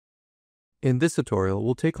In this tutorial,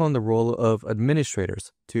 we'll take on the role of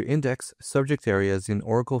administrators to index subject areas in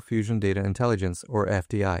Oracle Fusion Data Intelligence, or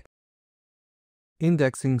FDI.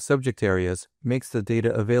 Indexing subject areas makes the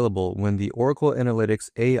data available when the Oracle Analytics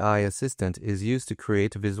AI assistant is used to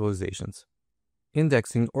create visualizations.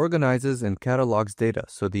 Indexing organizes and catalogs data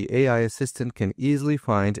so the AI assistant can easily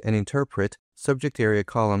find and interpret subject area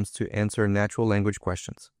columns to answer natural language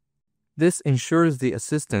questions. This ensures the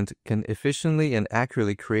assistant can efficiently and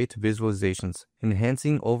accurately create visualizations,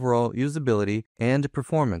 enhancing overall usability and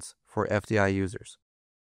performance for FDI users.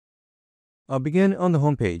 I'll begin on the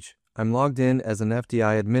home page. I'm logged in as an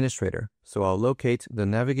FDI administrator, so I'll locate the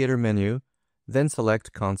Navigator menu, then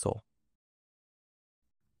select Console.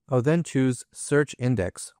 I'll then choose Search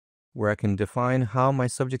Index, where I can define how my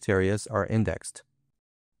subject areas are indexed.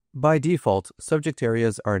 By default, subject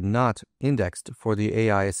areas are not indexed for the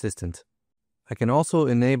AI assistant. I can also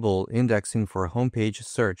enable indexing for homepage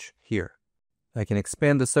search here. I can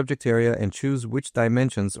expand the subject area and choose which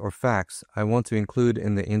dimensions or facts I want to include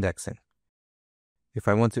in the indexing. If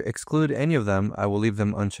I want to exclude any of them, I will leave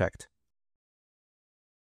them unchecked.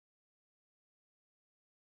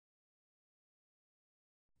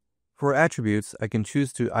 For attributes, I can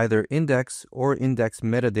choose to either index or index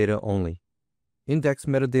metadata only. Index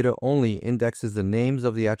metadata only indexes the names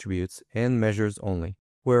of the attributes and measures only,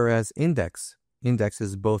 whereas index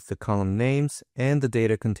indexes both the column names and the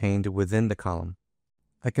data contained within the column.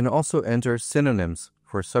 I can also enter synonyms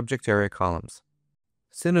for subject area columns.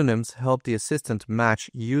 Synonyms help the assistant match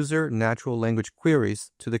user natural language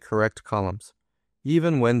queries to the correct columns,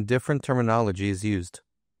 even when different terminology is used.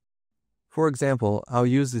 For example, I'll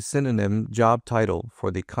use the synonym job title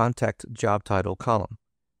for the contact job title column,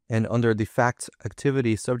 and under the facts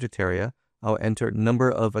activity subject area, I'll enter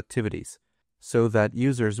number of activities, so that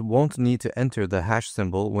users won't need to enter the hash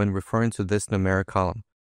symbol when referring to this numeric column.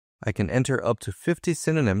 I can enter up to 50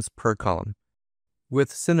 synonyms per column.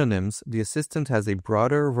 With synonyms, the assistant has a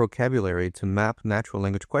broader vocabulary to map natural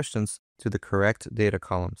language questions to the correct data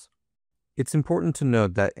columns. It's important to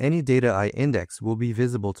note that any data I index will be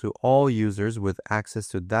visible to all users with access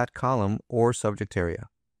to that column or subject area.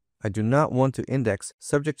 I do not want to index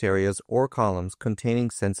subject areas or columns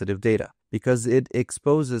containing sensitive data, because it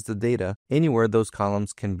exposes the data anywhere those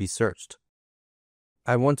columns can be searched.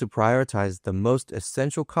 I want to prioritize the most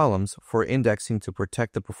essential columns for indexing to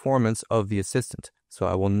protect the performance of the assistant, so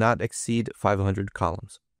I will not exceed 500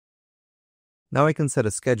 columns. Now I can set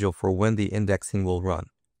a schedule for when the indexing will run.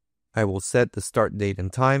 I will set the start date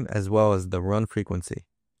and time as well as the run frequency.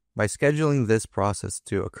 By scheduling this process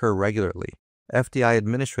to occur regularly, FDI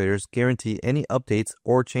administrators guarantee any updates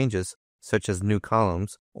or changes, such as new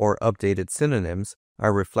columns or updated synonyms,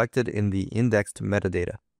 are reflected in the indexed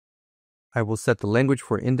metadata. I will set the language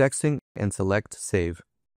for indexing and select Save.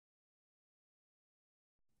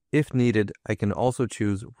 If needed, I can also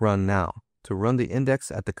choose Run Now to run the index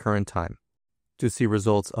at the current time. To see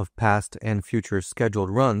results of past and future scheduled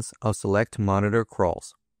runs, I'll select Monitor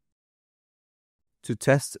Crawls. To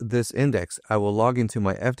test this index, I will log into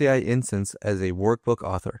my FDI instance as a workbook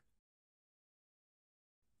author.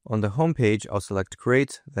 On the home page, I'll select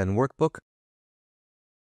Create, then Workbook.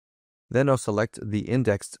 Then I'll select the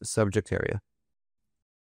indexed subject area.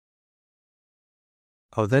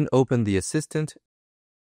 I'll then open the assistant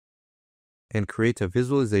and create a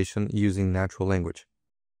visualization using natural language.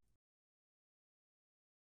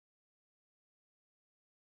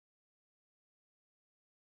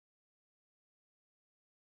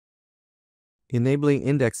 Enabling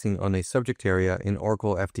indexing on a subject area in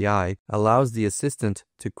Oracle FDI allows the assistant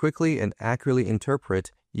to quickly and accurately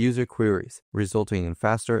interpret user queries, resulting in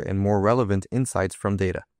faster and more relevant insights from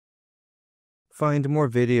data. Find more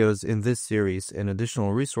videos in this series and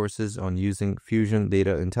additional resources on using Fusion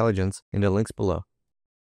Data Intelligence in the links below.